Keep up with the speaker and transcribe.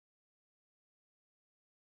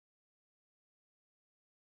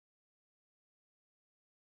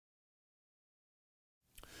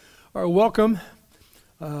All right, welcome.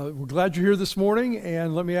 We're glad you're here this morning,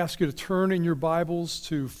 and let me ask you to turn in your Bibles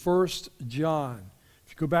to 1 John.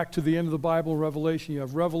 If you go back to the end of the Bible, Revelation, you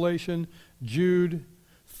have Revelation, Jude,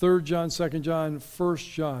 3 John, 2 John, 1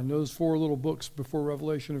 John. Those four little books before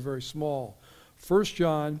Revelation are very small. 1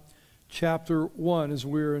 John chapter 1, as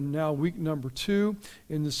we're in now week number 2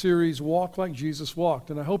 in the series Walk Like Jesus Walked.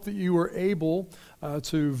 And I hope that you were able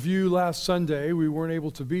to view last Sunday. We weren't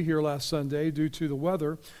able to be here last Sunday due to the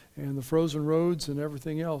weather and the frozen roads and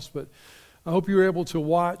everything else. But I hope you were able to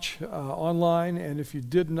watch online. And if you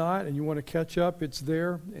did not and you want to catch up, it's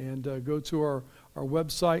there. And go to our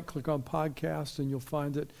website, click on podcast, and you'll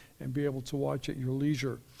find it and be able to watch at your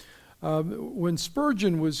leisure. When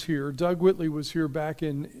Spurgeon was here, Doug Whitley was here back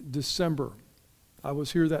in December. I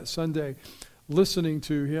was here that Sunday listening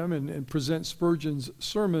to him and present Spurgeon's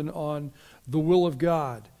sermon on the will of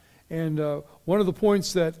God. And one of the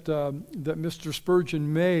points that Mr.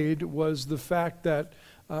 Spurgeon made was the fact that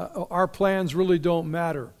our plans really don't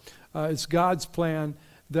matter. It's God's plan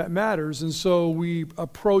that matters. And so we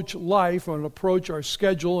approach life and approach our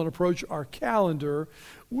schedule and approach our calendar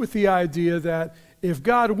with the idea that if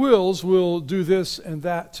God wills, we'll do this and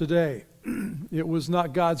that today. It was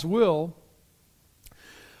not God's will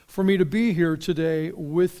for me to be here today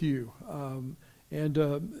with you. I'm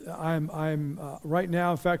right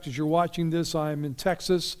now, in fact, as you're watching this, I'm in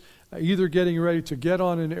Texas, either getting ready to get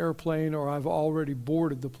on an airplane or I've already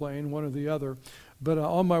boarded the plane, one or the other. But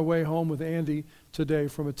on my way home with Andy today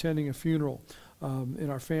from attending a funeral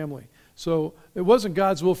in our family. So it wasn't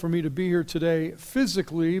God's will for me to be here today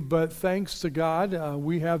physically, but thanks to God,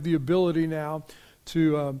 we have the ability now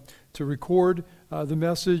to record the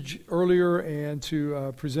message earlier and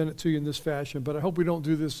to present it to you in this fashion. But I hope we don't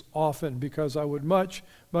do this often because I would much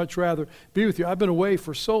rather be with you. I've been away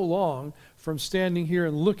for so long from standing here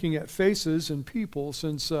and looking at faces and people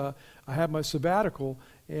since I had my sabbatical.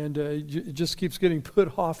 And it just keeps getting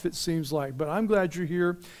put off, it seems like. But I'm glad you're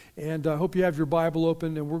here, and I hope you have your Bible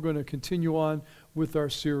open, and we're going to continue on with our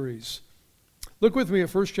series. Look with me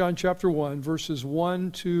at 1 John chapter 1, verses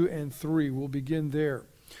 1, 2, and 3. We'll begin there.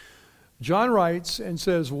 John writes and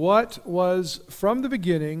says, "What was from the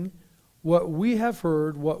beginning, what we have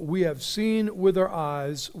heard, what we have seen with our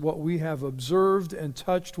eyes, what we have observed and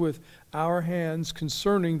touched with our hands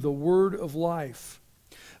concerning the word of life.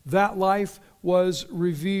 That life was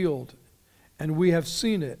revealed, and we have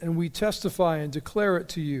seen it, and we testify and declare it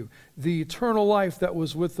to you, the eternal life that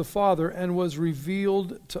was with the Father and was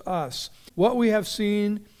revealed to us. What we have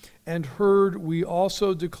seen and heard we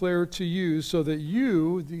also declare to you, so that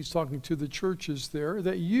you," he's talking to the churches there,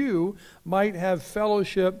 "that you might have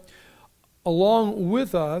fellowship along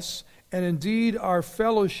with us, and indeed our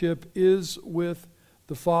fellowship is with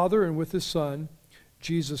the Father and with His Son,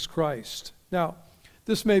 Jesus Christ." Now,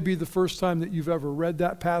 this may be the first time that you've ever read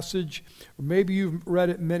that passage, or maybe you've read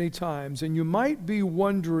it many times, and you might be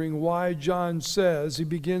wondering why John says, he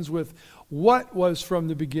begins with, "What was from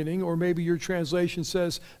the beginning," or maybe your translation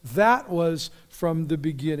says, "That was from the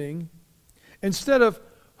beginning," instead of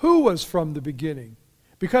 "Who was from the beginning?"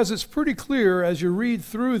 Because it's pretty clear as you read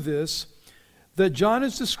through this that John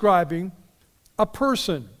is describing a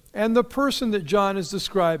person, and the person that John is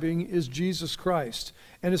describing is Jesus Christ.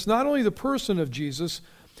 And it's not only the person of Jesus,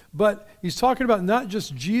 but he's talking about not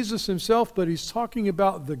just Jesus himself, but he's talking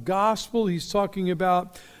about the gospel. He's talking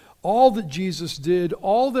about all that Jesus did,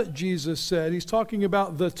 all that Jesus said. He's talking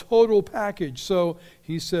about the total package. So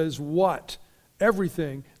he says what?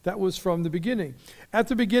 Everything that was from the beginning. At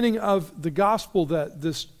the beginning of the gospel that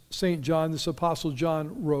this St. John, this Apostle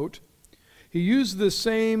John wrote, he used the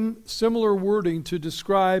same similar wording to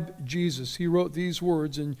describe Jesus. He wrote these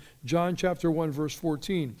words in John chapter 1, verse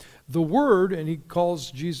 14. The Word, and he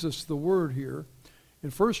calls Jesus the Word here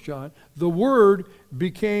in 1 John, the Word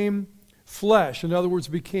became flesh. In other words,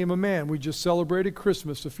 became a man. We just celebrated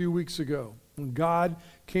Christmas a few weeks ago when God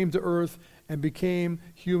came to earth and became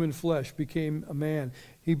human flesh, became a man.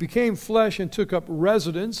 He became flesh and took up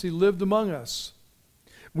residence. He lived among us.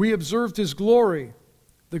 We observed His glory.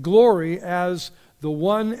 The glory as the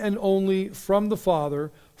one and only from the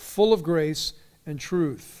Father, full of grace and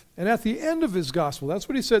truth. And at the end of his gospel, that's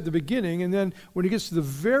what he said at the beginning, and then when he gets to the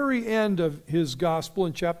very end of his gospel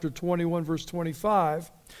in chapter 21, verse 25,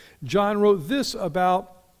 John wrote this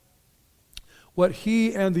about what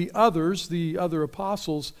he and the other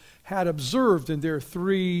apostles, had observed in their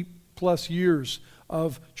 3+ years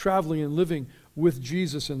of traveling and living with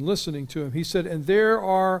Jesus and listening to him. He said, "And there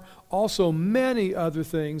are also many other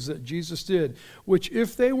things that Jesus did, which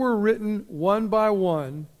if they were written one by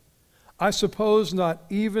one, I suppose not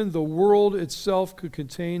even the world itself could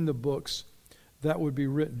contain the books that would be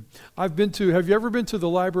written. Have you ever been to the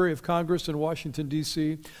Library of Congress in Washington,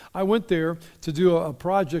 D.C.? I went there to do a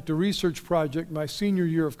research project, my senior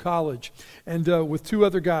year of college, and with two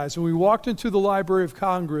other guys. And we walked into the Library of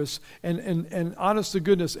Congress, and honest to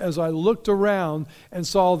goodness, as I looked around and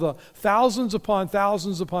saw the thousands upon,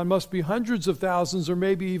 must be hundreds of thousands, or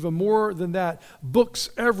maybe even more than that, books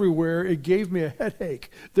everywhere, it gave me a headache.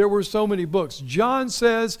 There were so many books. John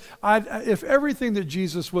says, if everything that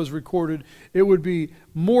Jesus was recorded, it would be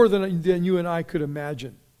more than you and I could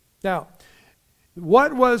imagine. Now,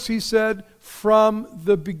 what was, he said, from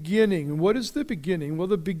the beginning? And what is the beginning? Well,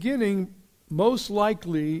 the beginning most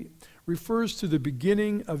likely refers to the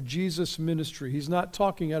beginning of Jesus' ministry. He's not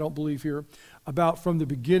talking, I don't believe here, about from the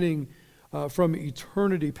beginning, from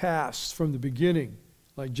eternity past, from the beginning.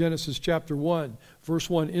 Like Genesis chapter 1, verse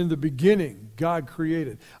 1, in the beginning, God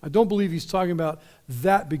created. I don't believe he's talking about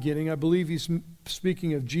that beginning. I believe he's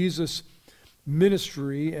speaking of Jesus'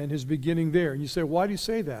 ministry and his beginning there. And you say, why do you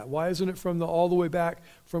say that? Why isn't it from all the way back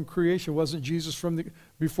from creation? Wasn't Jesus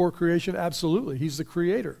before creation? Absolutely. He's the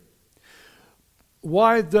creator.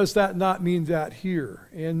 Why does that not mean that here?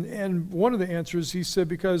 And one of the answers, he said,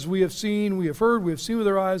 because we have seen, we have heard, we have seen with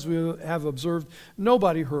our eyes, we have observed.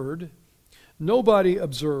 Nobody heard, nobody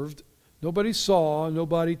observed, nobody saw,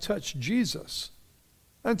 nobody touched Jesus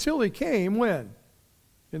until he came when?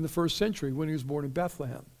 In the first century, when he was born in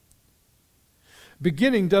Bethlehem.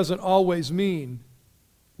 Beginning doesn't always mean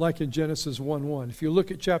like in Genesis 1:1. If you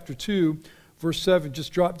look at chapter 2, verse 7,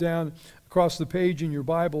 just drop down across the page in your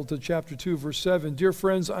Bible to chapter 2, verse 7. Dear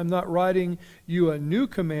friends, I'm not writing you a new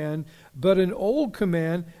command, but an old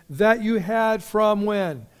command that you had from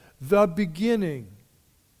when? The beginning.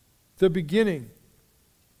 The beginning.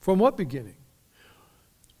 From what beginning?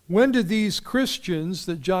 When did these Christians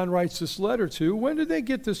that John writes this letter to, when did they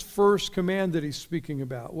get this first command that he's speaking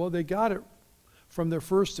about? Well, they got it from their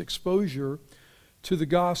first exposure to the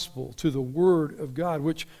gospel, to the Word of God,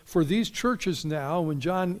 which for these churches now, when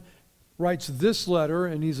John writes this letter,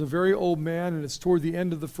 and he's a very old man, and it's toward the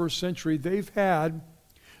end of the first century, they've had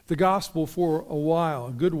the gospel for a while,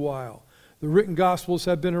 a good while. The written gospels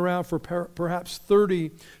have been around for perhaps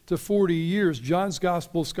 30 to 40 years. John's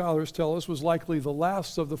gospel, scholars tell us, was likely the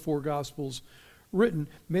last of the four gospels written,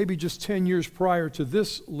 maybe just 10 years prior to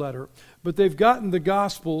this letter. But they've gotten the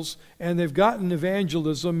Gospels and they've gotten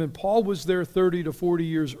evangelism, and Paul was there 30 to 40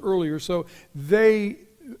 years earlier. So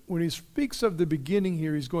when he speaks of the beginning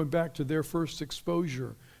here, he's going back to their first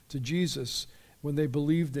exposure to Jesus when they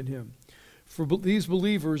believed in him. For these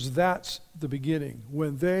believers, that's the beginning,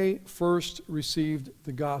 when they first received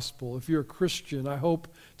the gospel. If you're a Christian, I hope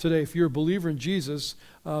today, if you're a believer in Jesus,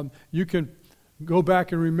 you can go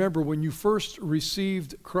back and remember when you first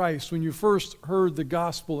received Christ, when you first heard the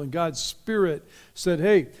gospel and God's Spirit said,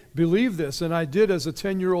 hey, believe this. And I did as a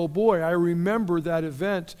 10-year-old boy. I remember that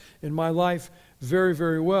event in my life very,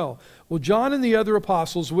 very well. Well, John and the other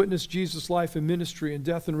apostles witnessed Jesus' life and ministry and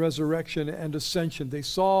death and resurrection and ascension. They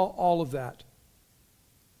saw all of that.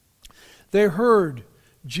 They heard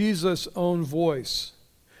Jesus' own voice.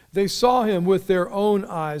 They saw him with their own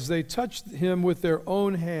eyes. They touched him with their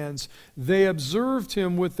own hands. They observed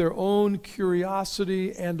him with their own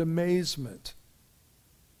curiosity and amazement.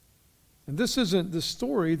 And this isn't the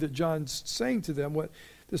story that John's saying to them. What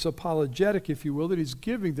this apologetic, if you will, that he's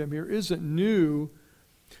giving them here isn't new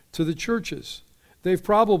to the churches. They've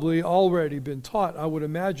probably already been taught, I would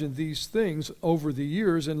imagine, these things over the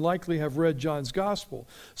years and likely have read John's gospel.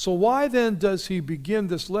 So why then does he begin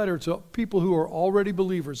this letter to people who are already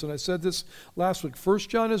believers? And I said this last week. 1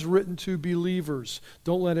 John is written to believers.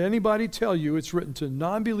 Don't let anybody tell you it's written to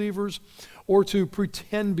non-believers or to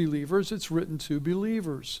pretend believers. It's written to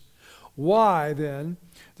believers. Why then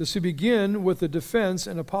does he begin with a defense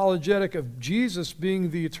and apologetic of Jesus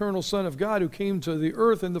being the eternal Son of God who came to the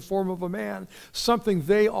earth in the form of a man, something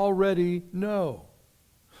they already know?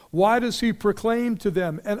 Why does he proclaim to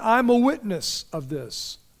them, and I'm a witness of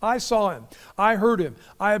this. I saw him, I heard him,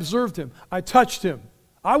 I observed him, I touched him,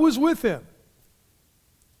 I was with him.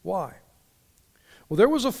 Why? Well, there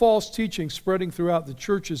was a false teaching spreading throughout the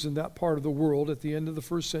churches in that part of the world at the end of the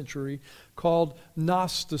first century called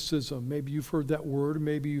Gnosticism. Maybe you've heard that word.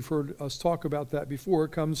 Maybe you've heard us talk about that before.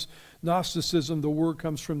 Gnosticism, the word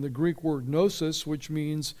comes from the Greek word gnosis, which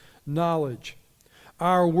means knowledge.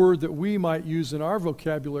 Our word that we might use in our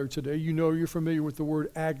vocabulary today, you're familiar with the word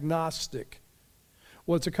agnostic.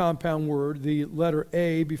 Well, it's a compound word. The letter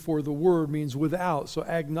A before the word means without. So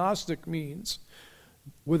agnostic means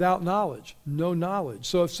without knowledge, no knowledge.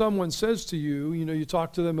 So if someone says to you, you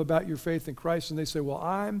talk to them about your faith in Christ and they say, well,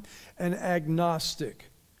 I'm an agnostic.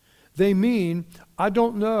 They mean, I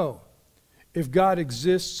don't know. if God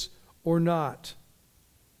exists or not.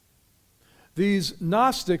 These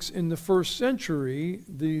Gnostics in the first century,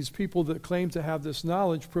 these people that claimed to have this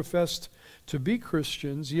knowledge, professed to be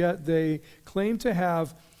Christians, yet they claimed to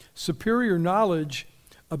have superior knowledge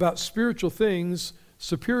about spiritual things,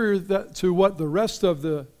 superior to what the rest of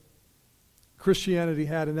the Christianity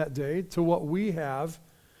had in that day, to what we have,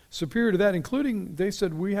 superior to that, including, they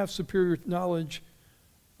said, we have superior knowledge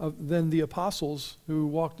than the apostles who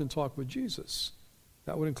walked and talked with Jesus.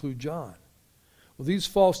 That would include John. Well, these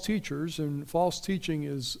false teachers, and false teaching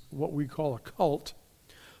is what we call a cult,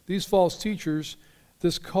 these false teachers,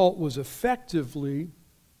 this cult was effectively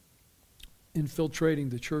infiltrating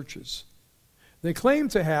the churches. They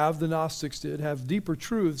claimed to have, the Gnostics did, have deeper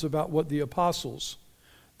truths about what the apostles,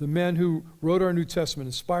 the men who wrote our New Testament,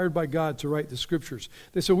 inspired by God to write the scriptures.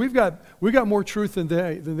 They said, we got more truth than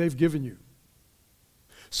they've given you.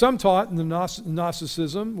 Some taught in the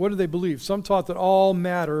Gnosticism, what did they believe? Some taught that all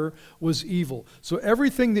matter was evil. So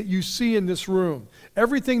everything that you see in this room,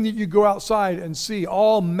 everything that you go outside and see,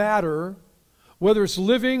 all matter, whether it's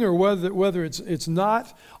living or whether it's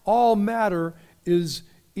not, all matter is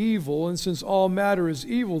evil. And since all matter is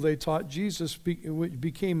evil, they taught Jesus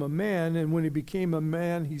became a man, and when he became a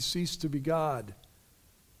man, he ceased to be God.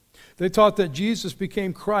 They taught that Jesus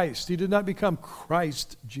became Christ. He did not become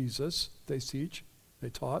Christ Jesus, they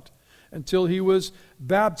taught, until he was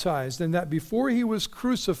baptized, and that before he was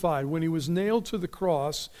crucified, when he was nailed to the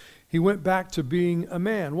cross, he went back to being a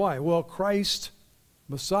man. Why? Well, Christ,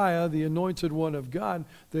 Messiah, the anointed one of God,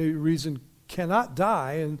 the reason cannot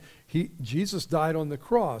die, and Jesus died on the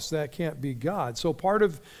cross. That can't be God. So part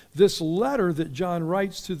of this letter that John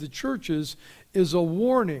writes to the churches is a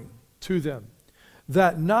warning to them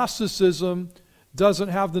that Gnosticism doesn't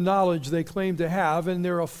have the knowledge they claim to have, and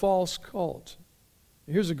they're a false cult.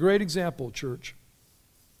 Here's a great example, church.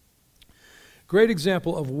 Great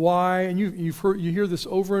example of why, and you hear this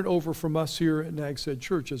over and over from us here at Nags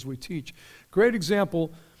Church as we teach. Great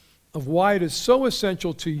example of why it is so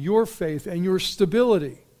essential to your faith and your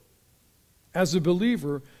stability as a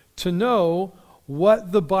believer to know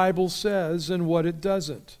what the Bible says and what it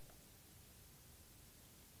doesn't.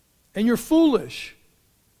 And you're foolish.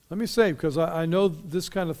 Let me say, because I know this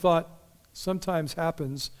kind of thought sometimes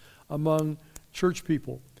happens among church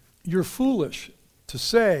people. You're foolish to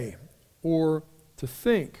say or to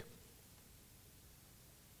think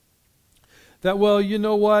that, well, you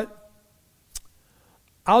know what?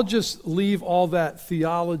 I'll just leave all that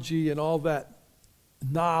theology and all that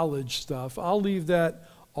knowledge stuff. I'll leave that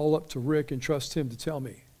all up to Rick and trust him to tell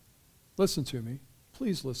me. Listen to me.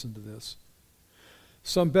 Please listen to this.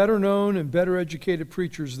 Some better known and better educated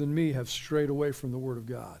preachers than me have strayed away from the Word of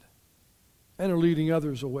God and are leading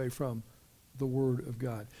others away from the Word of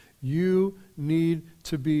God. You need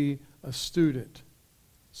to be a student.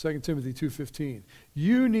 2 Timothy 2:15.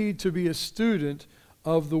 You need to be a student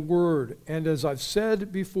of the Word. And as I've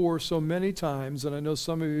said before so many times, and I know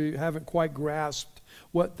some of you haven't quite grasped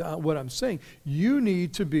what I'm saying, you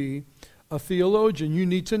need to be a theologian. You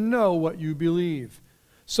need to know what you believe.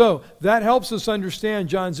 So that helps us understand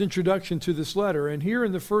John's introduction to this letter. And here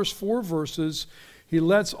in the first 4 verses, he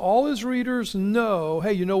lets all his readers know,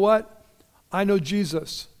 hey, you know what? I know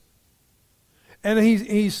Jesus. And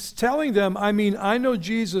he's telling them, I know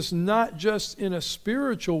Jesus not just in a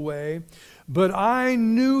spiritual way, but I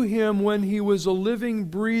knew him when he was a living,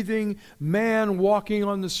 breathing man walking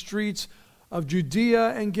on the streets of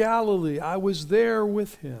Judea and Galilee. I was there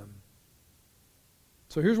with him.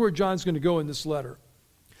 So here's where John's going to go in this letter.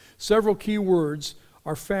 Several key words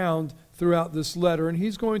are found throughout this letter, and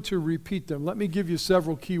he's going to repeat them. Let me give you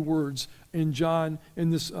several key words in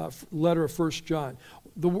this letter of 1 John.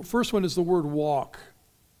 The first one is the word walk.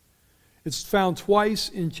 It's found twice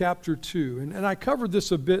in chapter 2, and I covered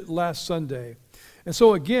this a bit last Sunday. And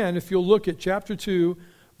so again, if you'll look at chapter 2,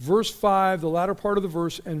 verse 5, the latter part of the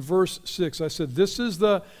verse, and verse 6, I said this is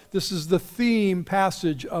the theme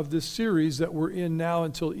passage of this series that we're in now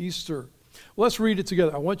until Easter. Well, let's read it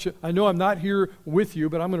together. I know I'm not here with you,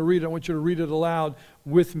 but I'm going to read it. I want you to read it aloud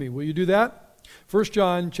with me. Will you do that? 1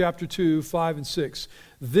 John chapter 2, 5 and 6.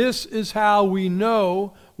 This is how we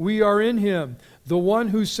know we are in him. The one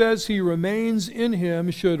who says he remains in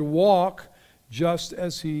him should walk just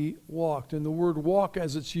as he walked. And the word walk,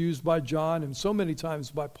 as it's used by John and so many times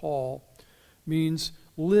by Paul, means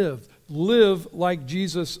live. Live like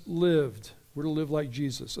Jesus lived. We're to live like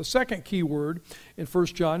Jesus. A second key word in 1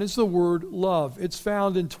 John is the word love. It's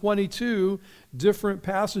found in 22 different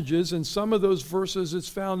passages, and some of those verses it's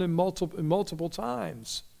found in multiple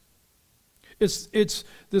times. It's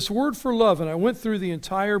this word for love, and I went through the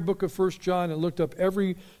entire book of 1 John and looked up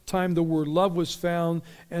every time the word love was found,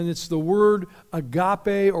 and it's the word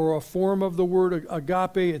agape, or a form of the word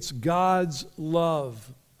agape. It's God's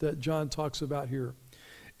love that John talks about here.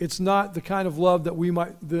 It's not the kind of love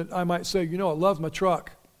that I might say, I love my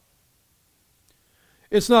truck.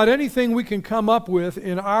 It's not anything we can come up with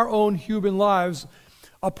in our own human lives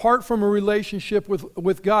apart from a relationship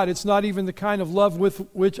with God. It's not even the kind of love with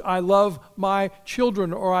which I love my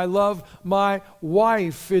children or I love my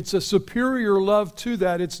wife. It's a superior love to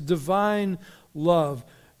that. It's divine love,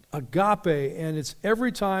 agape, and it's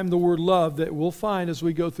every time the word love that we'll find as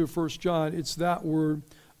we go through 1 John, it's that word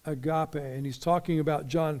agape. And he's talking about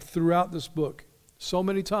John throughout this book so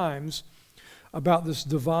many times about this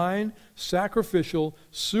divine, sacrificial,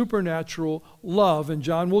 supernatural love. And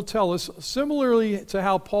John will tell us, similarly to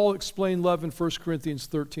how Paul explained love in 1 Corinthians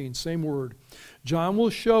 13, same word. John will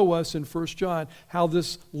show us in 1 John how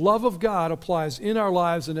this love of God applies in our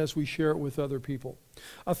lives and as we share it with other people.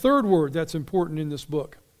 A third word that's important in this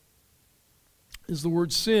book is the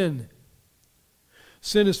word sin.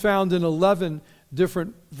 Sin is found in 11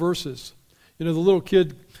 different verses. The little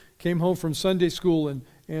kid came home from Sunday school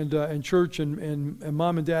and church, and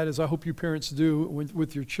mom and dad, as I hope you parents do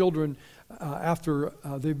with your children, after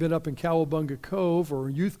they've been up in Cowabunga Cove or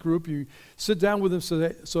a youth group, you sit down with them.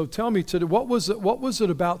 So tell me today, what was it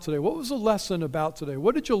about today? What was the lesson about today?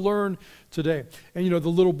 What did you learn today? And the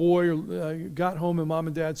little boy got home, and mom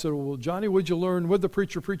and dad said, "Well, Johnny, what'd you learn? What'd the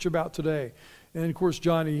preacher preach about today?" And of course,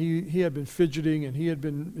 Johnny, he had been fidgeting, and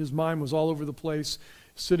his mind was all over the place,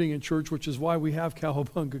 sitting in church, which is why we have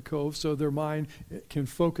Cowabunga Cove, so their mind can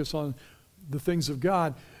focus on the things of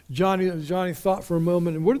God. Johnny thought for a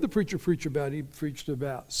moment, and what did the preacher preach about? He preached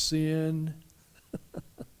about sin.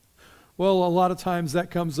 Well, a lot of times that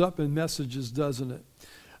comes up in messages, doesn't it?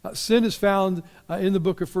 Sin is found in the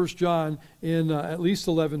book of 1 John in at least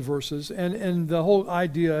 11 verses, and the whole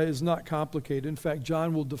idea is not complicated. In fact,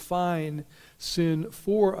 John will define sin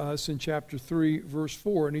for us in chapter 3, verse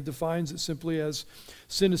 4, and he defines it simply as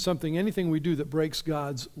sin is anything we do that breaks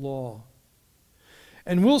God's law.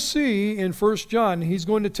 And we'll see in 1 John, he's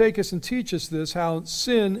going to take us and teach us this, how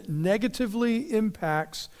sin negatively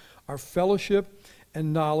impacts our fellowship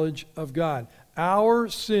and knowledge of God. Our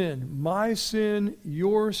sin, my sin,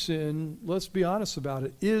 your sin, let's be honest about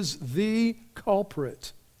it, is the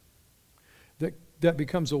culprit that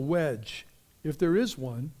becomes a wedge, if there is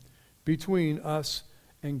one, between us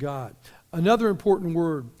and God. Another important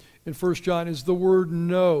word in 1 John is the word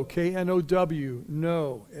know, K-N-O-W,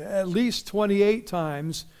 know, at least 28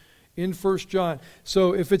 times in 1 John.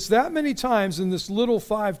 So if it's that many times in this little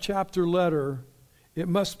 5-chapter letter, it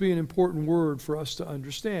must be an important word for us to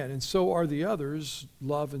understand. And so are the others,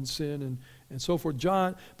 love and sin and so forth.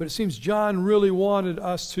 But it seems John really wanted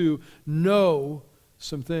us to know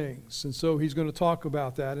some things. And so he's going to talk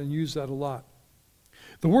about that and use that a lot.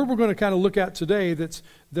 The word we're going to kind of look at today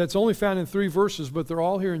that's only found in 3 verses, but they're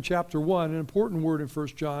all here in chapter 1, an important word in 1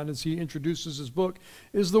 John as he introduces his book,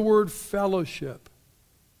 is the word fellowship.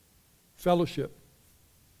 Fellowship.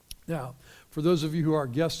 Now, for those of you who are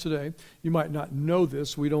guests today, you might not know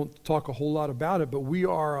this. We don't talk a whole lot about it, but we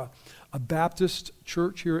are a Baptist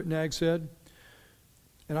church here at Nags Head.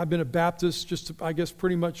 And I've been a Baptist I guess,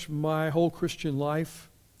 pretty much my whole Christian life.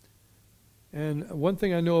 And one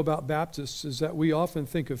thing I know about Baptists is that we often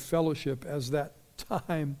think of fellowship as that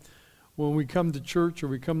time when we come to church or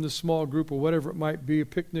we come to small group or whatever it might be, a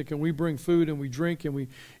picnic, and we bring food and we drink and we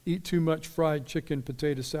eat too much fried chicken,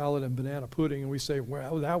 potato salad, and banana pudding, and we say,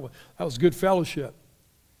 well, that was good fellowship.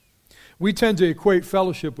 We tend to equate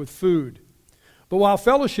fellowship with food. But while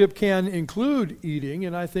fellowship can include eating,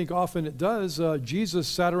 and I think often it does, Jesus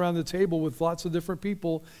sat around the table with lots of different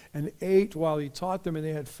people and ate while he taught them, and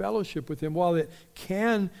they had fellowship with him. While it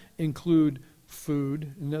can include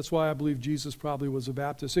food, and that's why I believe Jesus probably was a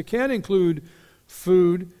Baptist. It can include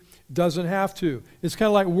food, doesn't have to. It's kind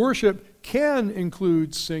of like worship can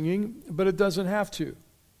include singing, but it doesn't have to.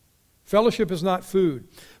 Fellowship is not food.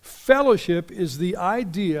 Fellowship is the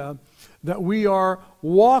idea that we are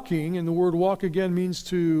walking, and the word walk again means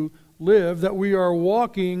to live, that we are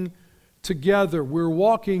walking together. We're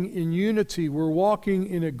walking in unity. We're walking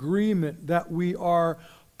in agreement, that we are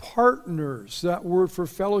partners. That word for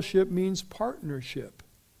fellowship means partnership.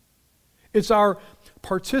 It's our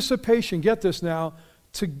participation, get this now,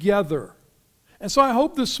 together. And so I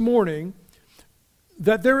hope this morning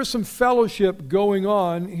that there is some fellowship going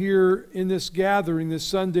on here in this gathering this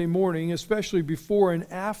Sunday morning, especially before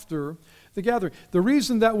and after The gathering. The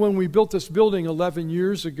reason that when we built this building 11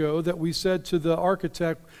 years ago that we said to the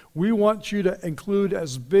architect, we want you to include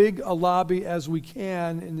as big a lobby as we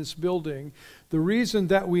can in this building. The reason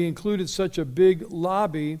that we included such a big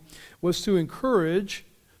lobby was to encourage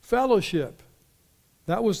fellowship.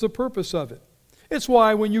 That was the purpose of it. It's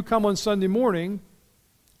why when you come on Sunday morning,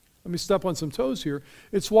 let me step on some toes here,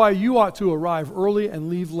 it's why you ought to arrive early and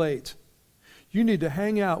leave late. You need to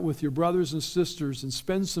hang out with your brothers and sisters and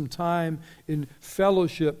spend some time in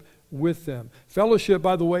fellowship with them. Fellowship,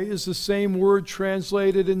 by the way, is the same word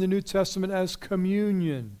translated in the New Testament as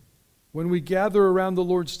communion. When we gather around the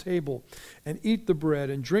Lord's table and eat the bread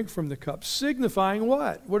and drink from the cup, signifying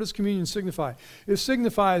what? What does communion signify? It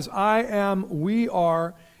signifies we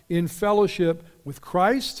are in fellowship with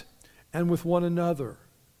Christ and with one another.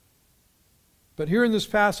 But here in this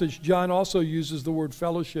passage, John also uses the word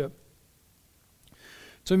fellowship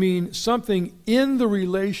to mean something in the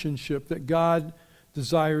relationship that God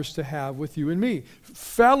desires to have with you and me.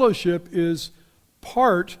 Fellowship is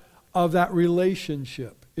part of that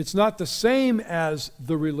relationship. It's not the same as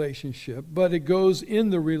the relationship, but it goes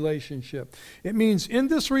in the relationship. It means in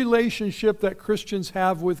this relationship that Christians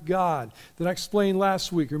have with God that I explained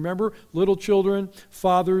last week. Remember, little children,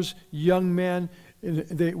 fathers, young men,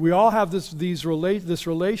 we all have this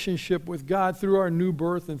relationship with God through our new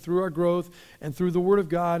birth and through our growth and through the Word of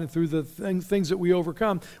God and through the things that we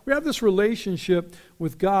overcome. We have this relationship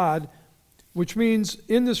with God, which means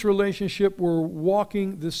in this relationship we're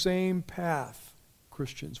walking the same path,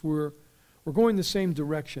 Christians. We're going the same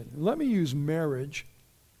direction. And let me use marriage,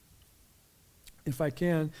 if I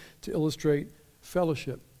can, to illustrate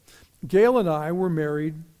fellowship. Gail and I were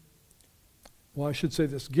married. Well, I should say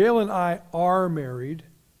this. Gail and I are married.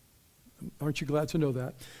 Aren't you glad to know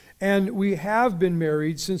that? And we have been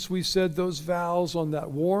married since we said those vows on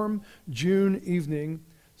that warm June evening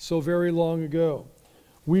so very long ago.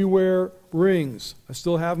 We wear rings. I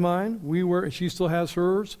still have mine. She still has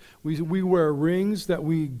hers. We wear rings that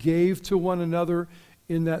we gave to one another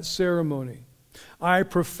in that ceremony. I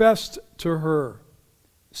professed to her,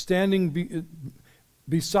 standing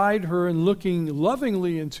beside her and looking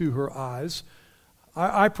lovingly into her eyes,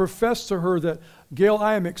 I professed to her that, Gail,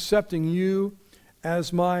 I am accepting you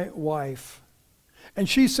as my wife. And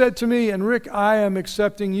she said to me, and Rick, I am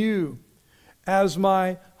accepting you as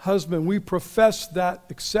my husband. We professed that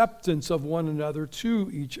acceptance of one another to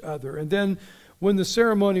each other. And then when the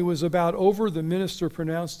ceremony was about over, the minister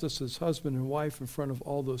pronounced us as husband and wife in front of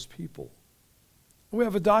all those people. We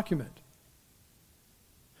have a document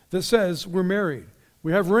that says we're married.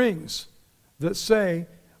 We have rings that say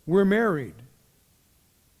we're married.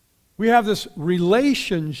 We have this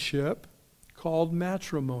relationship called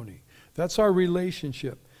matrimony. That's our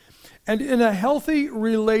relationship. And in a healthy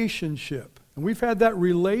relationship, and we've had that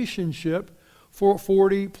relationship for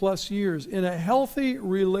 40 plus years, in a healthy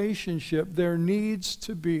relationship, there needs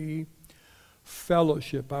to be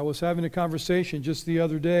fellowship. I was having a conversation just the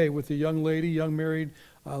other day with a young married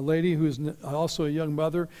lady who is also a young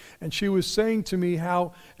mother, and she was saying to me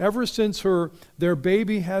how ever since their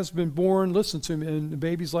baby has been born, listen to me, and the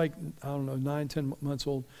baby's like, 9, 10 months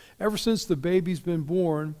old, ever since the baby's been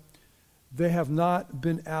born, they have not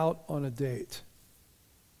been out on a date.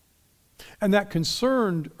 And that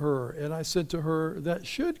concerned her, and I said to her, that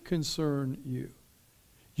should concern you.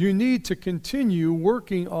 You need to continue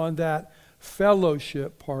working on that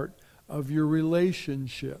fellowship part of your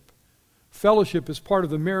relationship. Fellowship is part of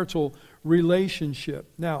the marital relationship.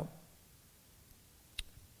 Now,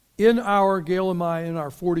 Gail and I, in our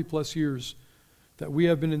 40 plus years that we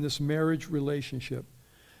have been in this marriage relationship,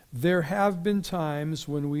 there have been times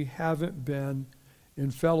when we haven't been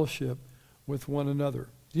in fellowship with one another.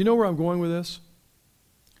 Do you know where I'm going with this?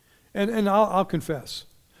 And I'll confess,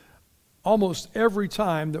 almost every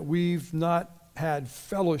time that we've not had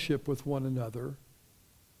fellowship with one another,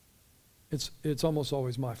 it's almost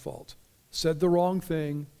always my fault. Said the wrong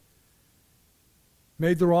thing,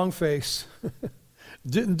 made the wrong face,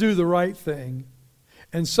 didn't do the right thing.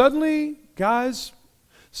 And suddenly, guys,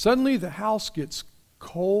 the house gets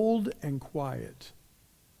cold and quiet.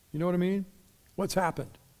 You know what I mean? What's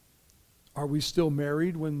happened? Are we still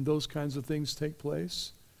married when those kinds of things take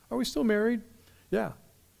place? Are we still married? Yeah.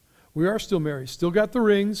 We are still married. Still got the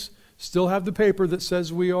rings. Still have the paper that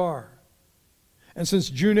says we are. And since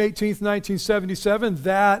June 18th, 1977,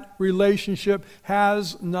 that relationship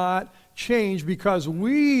has not changed because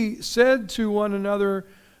we said to one another,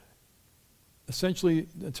 essentially,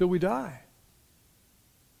 until we die.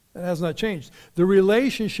 That has not changed. The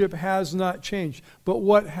relationship has not changed. But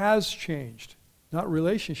what has changed? Not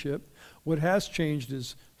relationship. What has changed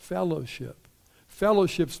is fellowship.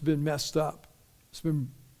 fellowship's been messed up. It's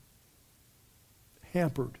been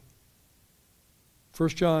hampered. 1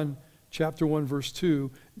 John chapter 1, verse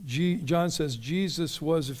 2, John says, Jesus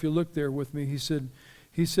was, if you look there with me, he said,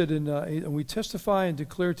 and we testify and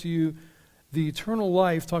declare to you the eternal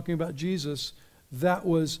life, talking about Jesus, that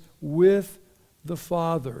was with the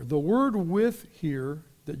Father. The word with here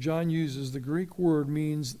that John uses, the Greek word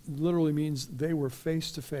literally means they were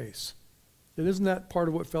face to face. And isn't that part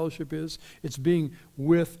of what fellowship is? It's being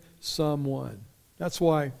with someone. That's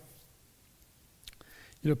why,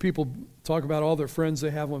 people talk about all their friends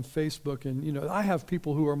they have on Facebook. And, I have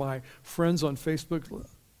people who are my friends on Facebook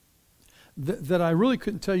that I really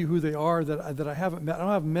couldn't tell you who they are, that I haven't met. I don't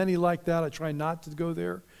have many like that. I try not to go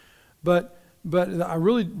there. But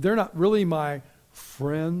they're not really my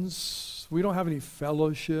friends. We don't have any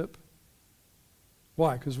fellowship.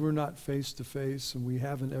 Why? Because we're not face to face, and we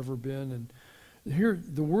haven't ever been. And here,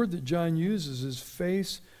 the word that John uses is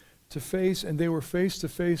face to face, and they were face to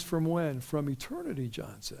face from when? From eternity,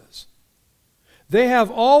 John says. They have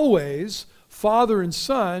always, Father and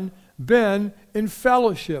Son, been in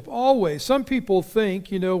fellowship, always. Some people think,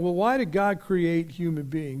 well, why did God create human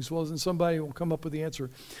beings? Well, then somebody will come up with the answer.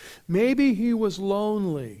 Maybe he was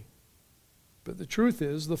lonely. But the truth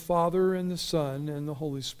is, the Father and the Son and the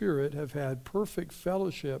Holy Spirit have had perfect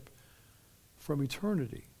fellowship from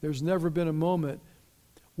eternity. There's never been a moment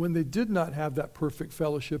when they did not have that perfect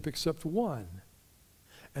fellowship except one.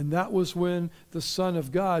 And that was when the Son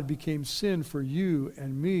of God became sin for you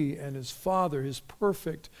and me, and his Father, his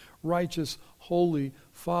perfect, righteous, holy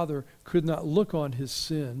Father, could not look on his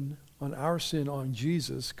sin, on our sin, on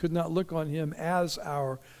Jesus, could not look on him as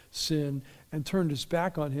our sin, and turned his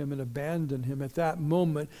back on him and abandoned him at that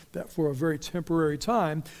moment, that for a very temporary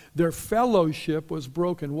time, their fellowship was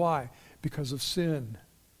broken. Why? Because of sin.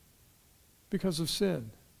 Because of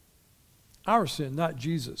sin. Our sin, not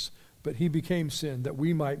Jesus, but he became sin that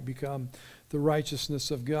we might become the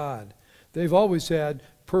righteousness of God. They've always had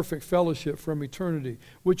perfect fellowship from eternity,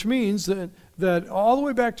 which means that all the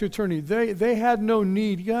way back to eternity, they had no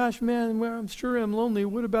need. Gosh, man, well, I'm sure I'm lonely.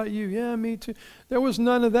 What about you? Yeah, me too. There was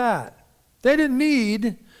none of that. They didn't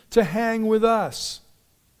need to hang with us.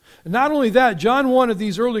 And not only that, John wanted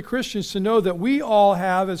these early Christians to know that we all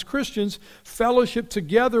have, as Christians, fellowship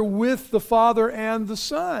together with the Father and the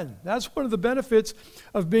Son. That's one of the benefits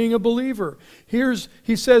of being a believer.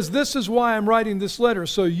 He says, this is why I'm writing this letter,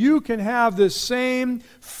 so you can have this same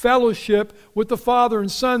fellowship with the Father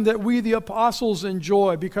and Son that we, the apostles,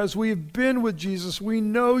 enjoy, because we've been with Jesus, we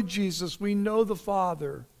know the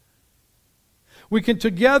Father. We can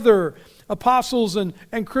together, apostles and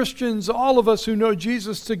Christians, all of us who know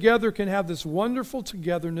Jesus together, can have this wonderful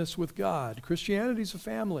togetherness with God. Christianity is a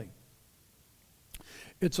family.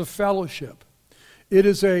 It's a fellowship. It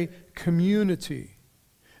is a community.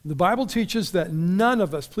 The Bible teaches that none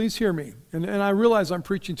of us, please hear me, and I realize I'm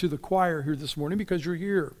preaching to the choir here this morning because you're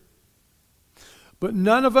here. But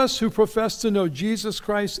none of us who profess to know Jesus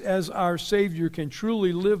Christ as our Savior can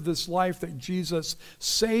truly live this life that Jesus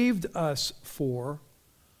saved us for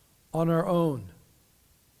on our own.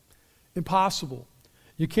 Impossible.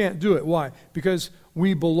 You can't do it. Why? Because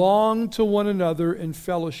we belong to one another in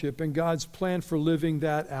fellowship, and God's plan for living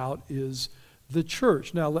that out is the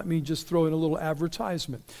church. Now, let me just throw in a little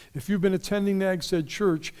advertisement. If you've been attending Nags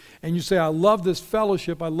Church and you say, I love this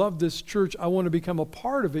fellowship, I love this church, I want to become a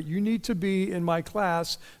part of it, you need to be in my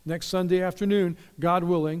class next Sunday afternoon, God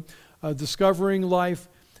willing, Discovering Life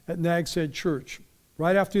at Nags Church.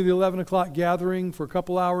 Right after the 11 o'clock gathering for a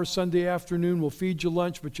couple hours Sunday afternoon, we'll feed you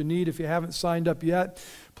lunch, but you need, if you haven't signed up yet,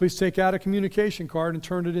 please take out a communication card and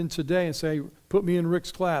turn it in today and say, put me in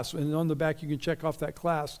Rick's class. And on the back you can check off that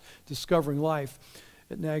class, Discovering Life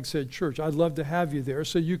at Nags Church. I'd love to have you there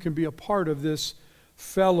so you can be a part of this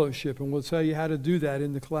fellowship, and we'll tell you how to do that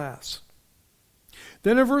in the class.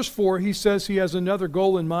 Then in verse 4, he says he has another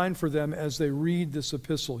goal in mind for them as they read this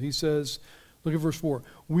epistle. He says, look at verse 4.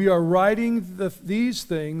 We are writing these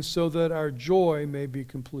things so that our joy may be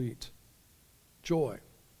complete. Joy.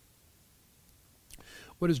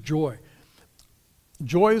 What is joy?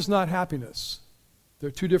 Joy is not happiness.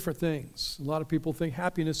 They're two different things. A lot of people think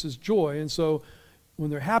happiness is joy, and so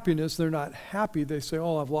when they're happiness, they're not happy. They say,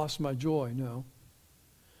 oh, I've lost my joy. No.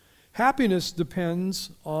 Happiness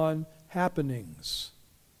depends on happenings.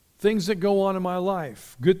 Things that go on in my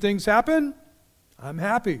life. Good things happen, I'm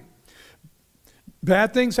happy.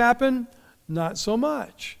 Bad things happen, not so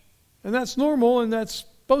much. And that's normal, and that's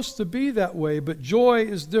supposed to be that way, but joy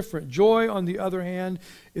is different. Joy, on the other hand,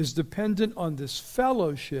 is dependent on this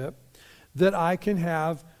fellowship that I can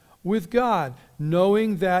have with God.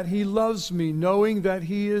 knowing that He loves me, knowing that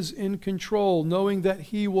He is in control, knowing that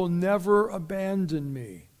He will never abandon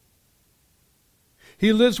me.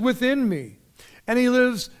 He lives within me, and He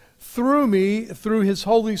lives through me through His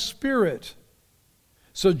Holy Spirit.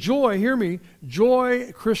 So joy, hear me,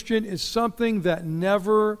 joy, Christian, is something that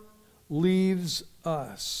never leaves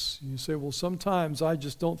us. You say, well, sometimes I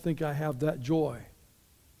just don't think I have that joy.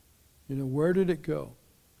 You know, where did it go?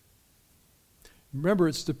 Remember,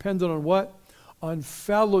 it's dependent on what? On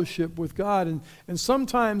fellowship with God. And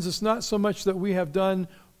sometimes it's not so much that we have done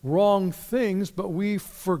wrong things, but we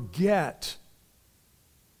forget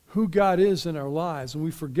who God is in our lives. And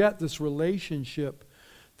we forget this relationship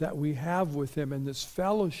that we have with Him and this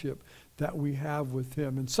fellowship that we have with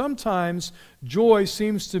Him. And sometimes joy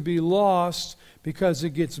seems to be lost because it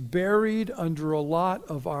gets buried under a lot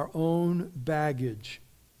of our own baggage.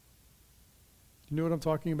 You know what I'm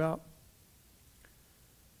talking about?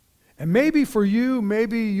 And maybe for you,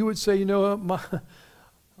 maybe you would say, you know,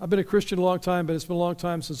 I've been a Christian a long time, but it's been a long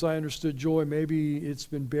time since I understood joy. Maybe it's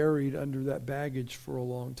been buried under that baggage for a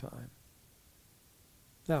long time.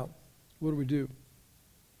 Now, what do?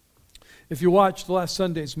 If you watched last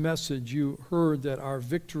Sunday's message, you heard that our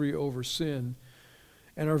victory over sin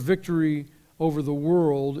and our victory over the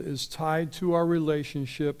world is tied to our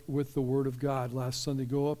relationship with the Word of God. Last Sunday,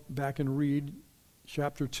 go back and read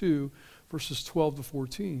chapter 2, verses 12 to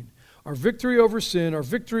 14. Our victory over sin, our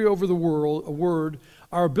victory over the world,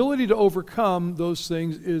 our ability to overcome those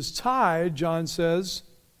things is tied, John says,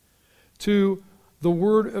 to the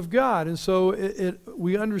Word of God. And so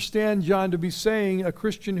we understand John to be saying a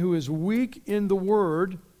Christian who is weak in the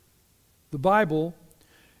Word, the Bible,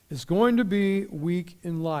 is going to be weak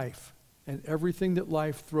in life and everything that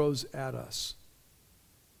life throws at us.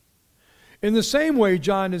 In the same way,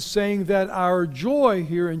 John is saying that our joy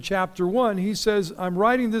here in chapter 1, he says, I'm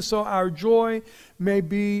writing this so our joy may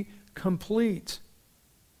be complete,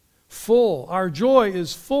 full. Our joy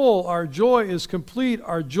is full. Our joy is complete.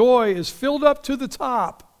 Our joy is filled up to the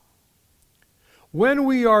top when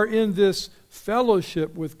we are in this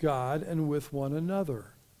fellowship with God and with one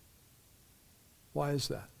another. Why is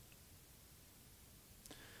that?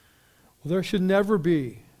 Well, there should never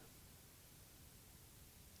be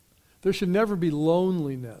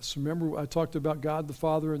loneliness. Remember, I talked about God the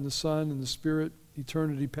Father and the Son and the Spirit,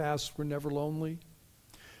 eternity past, we're never lonely.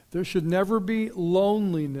 There should never be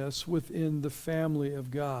loneliness within the family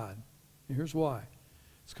of God. And here's why.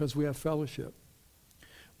 It's because we have fellowship.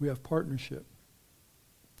 We have partnership.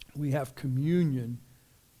 We have communion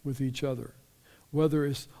with each other. Whether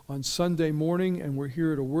it's on Sunday morning and we're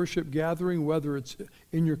here at a worship gathering, whether it's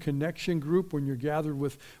in your connection group when you're gathered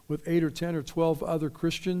with 8 or 10 or 12 other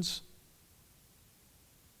Christians,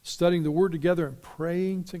 studying the Word together and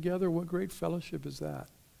praying together, what great fellowship is that?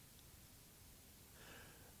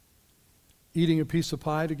 Eating a piece of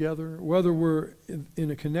pie together, whether we're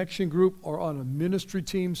in a connection group or on a ministry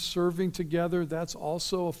team serving together, that's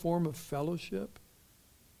also a form of fellowship.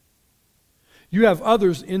 You have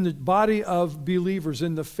others in the body of believers,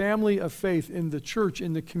 in the family of faith, in the church,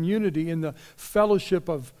 in the community, in the fellowship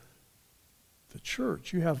of the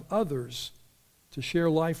church. You have others to share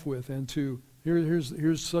life with and to,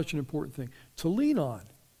 here's such an important thing, to lean on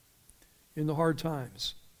in the hard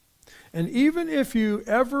times. And even if you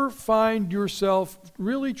ever find yourself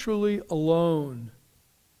really, truly alone,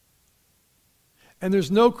 and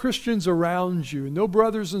there's no Christians around you, no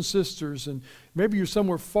brothers and sisters, and maybe you're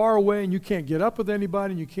somewhere far away and you can't get up with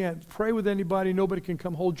anybody and you can't pray with anybody, nobody can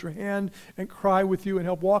come hold your hand and cry with you and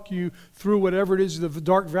help walk you through whatever it is, the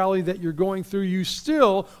dark valley that you're going through, you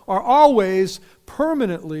still are always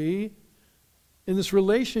permanently in this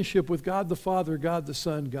relationship with God the Father, God the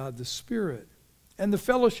Son, God the Spirit. And the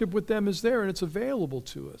fellowship with them is there and it's available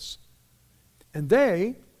to us. And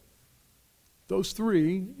those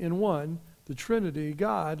three in one, the Trinity,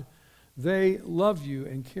 God, they love you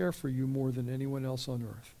and care for you more than anyone else on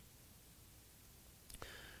earth.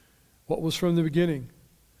 What was from the beginning?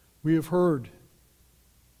 We have heard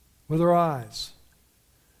with our eyes.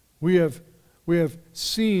 We have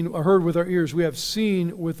seen or heard with our ears. We have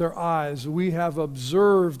seen with our eyes. We have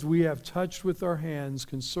observed. We have touched with our hands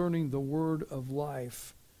concerning the word of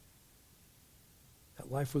life.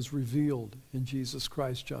 That life was revealed in Jesus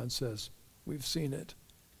Christ, John says. We've seen it.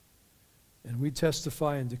 And we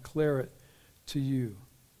testify and declare it to you.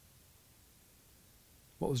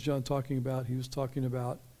 What was John talking about? He was talking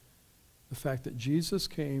about the fact that Jesus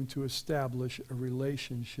came to establish a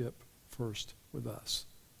relationship first with us.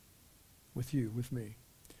 With you, with me.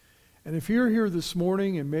 And if you're here this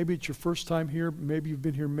morning, and maybe it's your first time here, maybe you've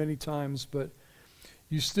been here many times, but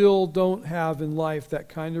you still don't have in life that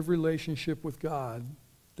kind of relationship with God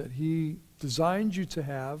that He designed you to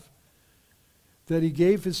have, that He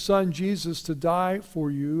gave His Son Jesus to die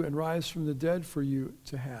for you and rise from the dead for you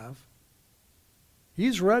to have,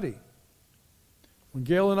 He's ready. When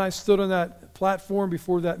Gail and I stood on that platform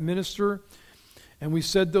before that minister and we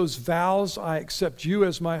said those vows, I accept you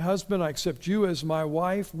as my husband, I accept you as my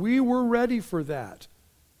wife, we were ready for that.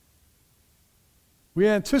 We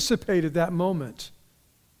anticipated that moment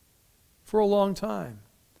for a long time.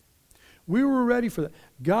 We were ready for that.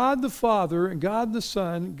 God the Father and God the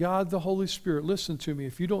Son, God the Holy Spirit, listen to me,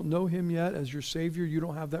 if you don't know Him yet as your Savior, you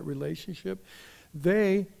don't have that relationship,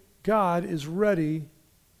 God is ready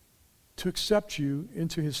to accept you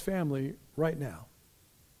into His family right now.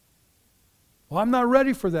 Well, I'm not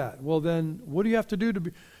ready for that. Well, then what do you have to do to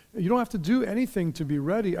be? You don't have to do anything to be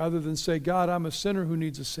ready other than say, God, I'm a sinner who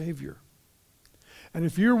needs a Savior. And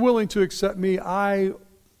if you're willing to accept me, I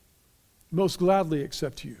most gladly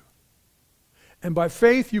accept you. And by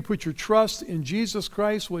faith, you put your trust in Jesus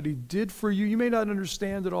Christ, what He did for you. You may not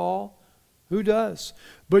understand it all. Who does?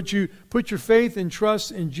 But you put your faith and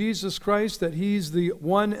trust in Jesus Christ, that He's the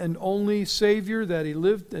one and only Savior, that He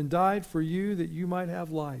lived and died for you, that you might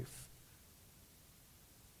have life.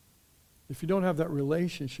 If you don't have that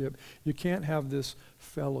relationship, you can't have this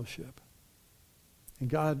fellowship. And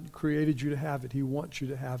God created you to have it. He wants you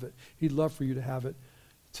to have it. He'd love for you to have it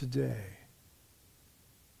today.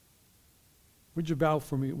 Would you bow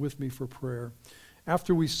with me for prayer?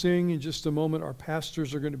 After we sing in just a moment, our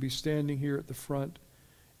pastors are going to be standing here at the front,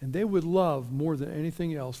 and they would love more than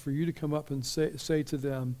anything else for you to come up and say to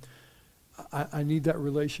them, I need that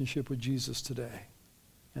relationship with Jesus today.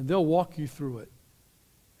 And they'll walk you through it.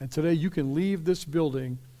 And today you can leave this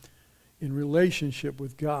building in relationship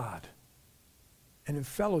with God and in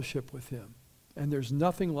fellowship with Him. And there's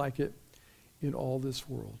nothing like it in all this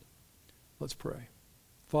world. Let's pray.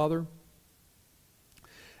 Father,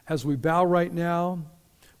 as we bow right now,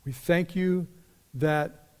 we thank you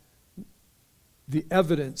that the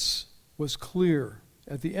evidence was clear.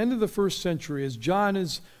 At the end of the first century, as John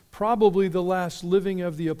is probably the last living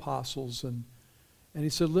of the apostles, and he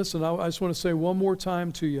said, listen, I just want to say one more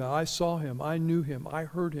time to you. I saw Him. I knew Him. I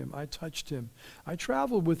heard Him. I touched Him. I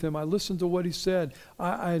traveled with Him. I listened to what He said.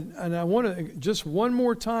 And I want to just one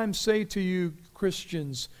more time say to you,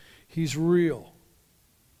 Christians, He's real.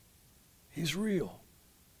 He's real.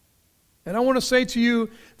 And I want to say to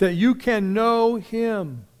you that you can know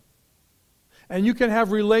Him. And you can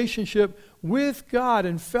have relationship with God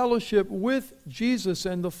and fellowship with Jesus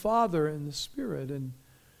and the Father and the Spirit. And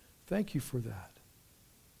thank you for that.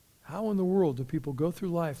 How in the world do people go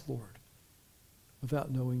through life, Lord,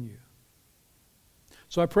 without knowing you?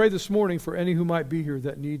 So I pray this morning for any who might be here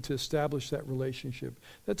that need to establish that relationship,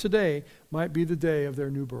 that today might be the day of their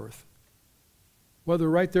new birth. Whether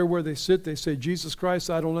right there where they sit, they say, Jesus Christ,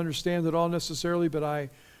 I don't understand it all necessarily, but I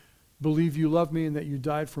believe you love me and that you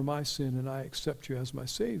died for my sin, and I accept you as my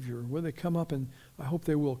Savior. When they come up, and I hope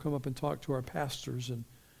they will come up and talk to our pastors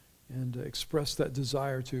and express that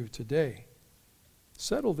desire to today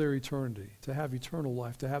settle their eternity, to have eternal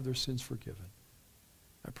life, to have their sins forgiven.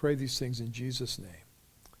 I pray these things in Jesus' name.